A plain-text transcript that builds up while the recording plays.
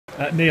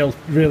Neil,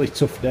 really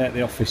tough day at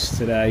the office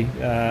today.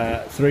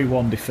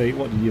 3-1 defeat.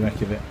 What did you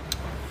make of it?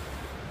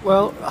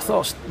 Well, I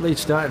thought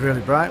Leeds started really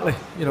brightly,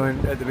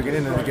 at the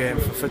beginning of the game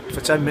for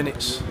 10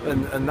 minutes,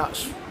 and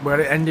that's where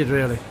it ended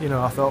really.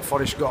 I thought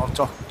Forest got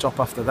on top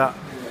after that.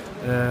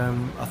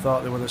 I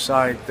thought they were the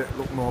side that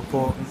looked more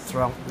potent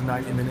throughout the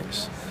 90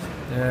 minutes.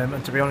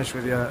 And to be honest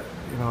with you,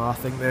 I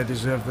think they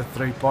deserved the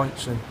 3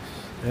 points.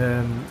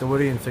 And the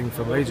worrying thing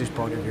from Leeds'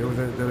 point of view,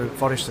 the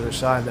Forest are the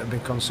side that have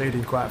been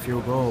conceding quite a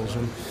few goals.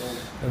 And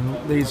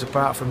Leeds,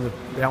 apart from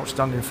the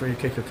outstanding free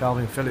kick of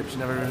Calvin Phillips,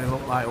 never really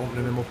looked like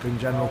opening them up in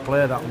general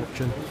play that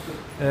much.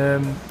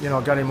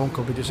 And Gary Monk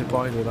will be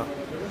disappointed with that.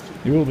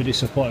 He will be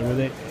disappointed with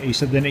it. He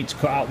said they need to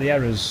cut out the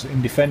errors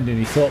in defending.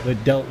 He thought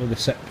they'd dealt with the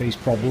set piece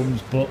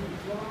problems, but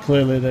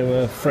clearly there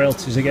were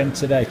frailties again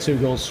today. 2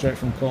 goals straight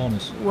from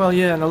corners. Well,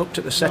 yeah, and I looked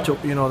at the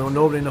setup. There were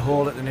nobody in the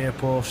hole at the near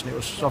post, and it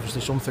was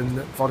obviously something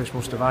that Forest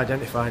must have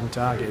identified and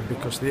targeted,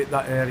 because they hit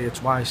that area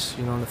twice.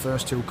 And the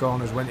first 2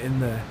 corners went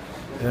in there.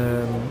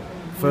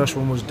 First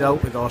one was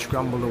dealt with or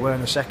scrambled away,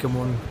 and the second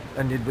one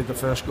ended with the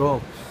first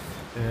goal.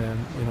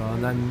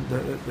 And then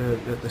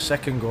the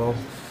second goal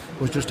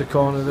was just a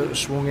corner that was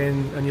swung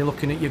in, and you're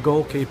looking at your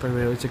goalkeeper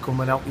really to come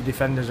and help your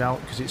defenders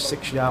out, because it's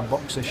 6-yard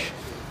boxish.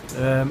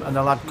 And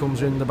the lad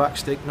comes in the back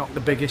stick, not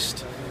the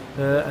biggest,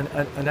 and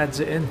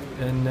heads it in,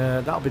 and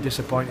that'll be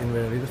disappointing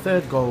really. The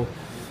third goal,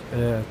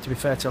 to be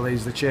fair to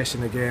Leeds, they're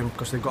chasing the game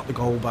because they've got the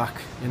goal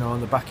back, and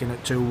they're back in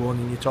at 2-1,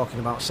 and you're talking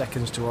about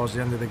seconds towards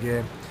the end of the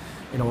game.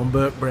 And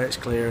Burke breaks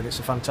clear, and it's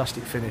a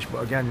fantastic finish, but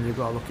again you've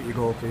got to look at your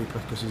goalkeeper,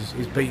 because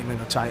he's beaten in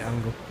a tight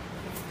angle.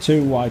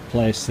 2 wide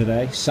plays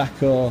today.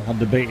 Sacco had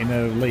the beating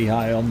of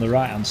Lehigh on the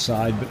right hand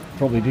side, but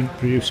probably didn't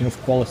produce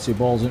enough quality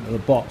balls into the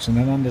box, and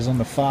Hernandez on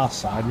the far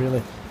side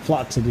really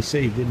flat to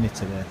deceive, didn't he,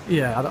 today?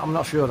 Yeah, I'm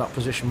not sure that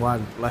position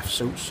wide left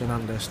suits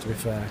Hernandez, to be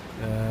fair.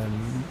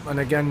 And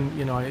again,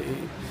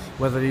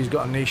 whether he's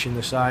got a niche in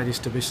the side is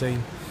to be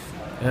seen.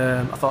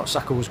 I thought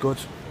Sacco was good,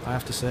 I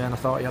have to say, and I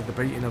thought he had the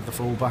beating of the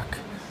full-back.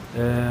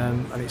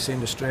 And it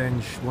seemed a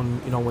strange one,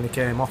 when he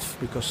came off,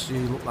 because he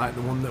looked like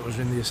the one that was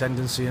in the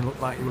ascendancy and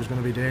looked like he was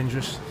going to be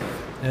dangerous.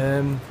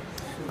 And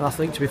I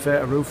think, to be fair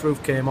to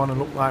Roof came on and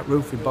looked like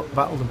Roof had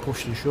battled and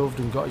pushed and shoved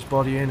and got his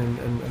body in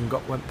and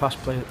went past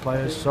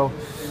players. So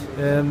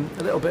a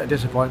little bit of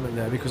disappointment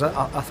there, because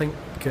I think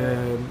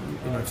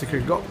if they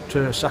could have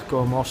got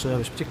Sacco more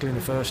service, particularly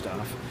in the first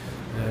half,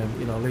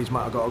 Leeds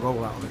might have got a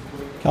goal out of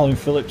it. Calvin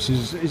Phillips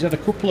he's had a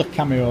couple of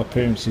cameo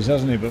appearances,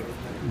 hasn't he? But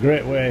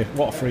great way,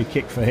 what a free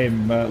kick for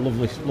him,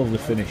 lovely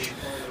finish.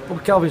 Well,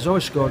 Calvin's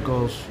always scored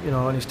goals,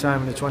 in his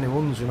time in the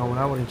 21s, when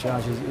I was in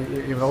charge,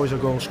 he was always a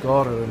goal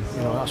scorer, and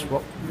that's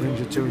what brings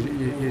you to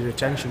your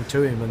attention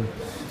to him,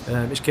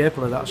 and he's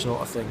capable of that sort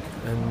of thing.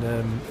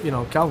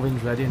 And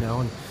Calvin's ready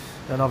now,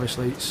 and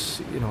obviously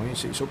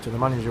it's up to the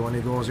manager when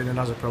he goes in and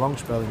has a prolonged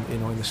spell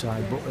in the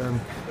side. But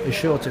he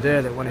showed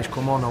today that when he's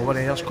come on, or when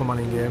he has come on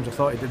in games, I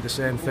thought he did the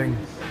same thing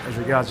as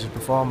regards his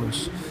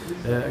performance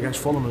against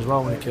Fulham as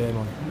well when he came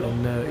on,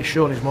 and he's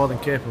shown he's more than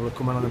capable of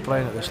coming on and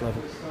playing at this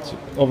level.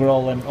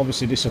 Overall then,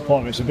 obviously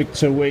disappointment. It's a big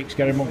 2 weeks.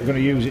 Gary Monk going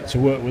to use it to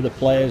work with the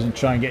players and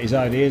try and get his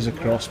ideas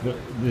across, but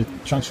the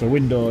transfer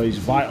window is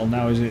vital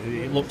now.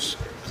 It looks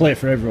clear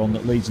for everyone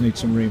that Leeds need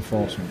some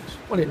reinforcements.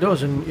 Well, it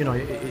does, and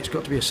it's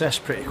got to be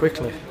assessed pretty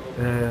quickly.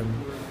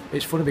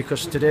 It's funny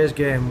because today's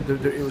game,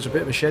 it was a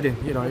bit of a shedding.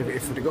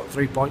 If we'd have got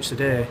 3 points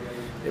today,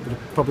 it would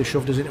have probably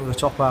shoved us into the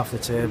top half of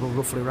the table,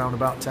 roughly around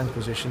about 10th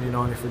position.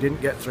 And if we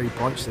didn't get 3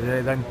 points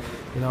today, then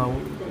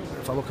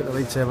if I look at the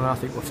league table, I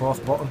think we're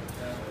 4th bottom.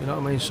 You know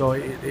what I mean? So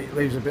it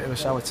leaves a bit of a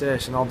sour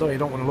taste. And although you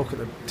don't want to look at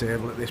the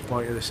table at this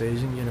point of the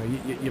season,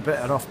 you're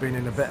better off being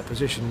in a better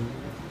position,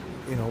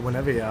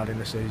 whenever you are in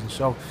the season.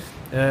 So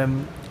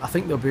I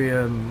think there'll be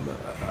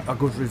a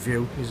good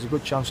review. There's a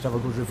good chance to have a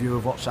good review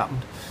of what's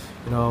happened,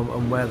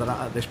 and where they're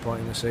at this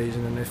point in the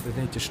season. And if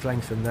they need to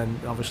strengthen,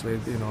 then obviously,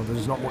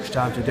 there's not much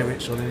time to do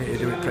it, so they need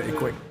to do it pretty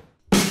quick.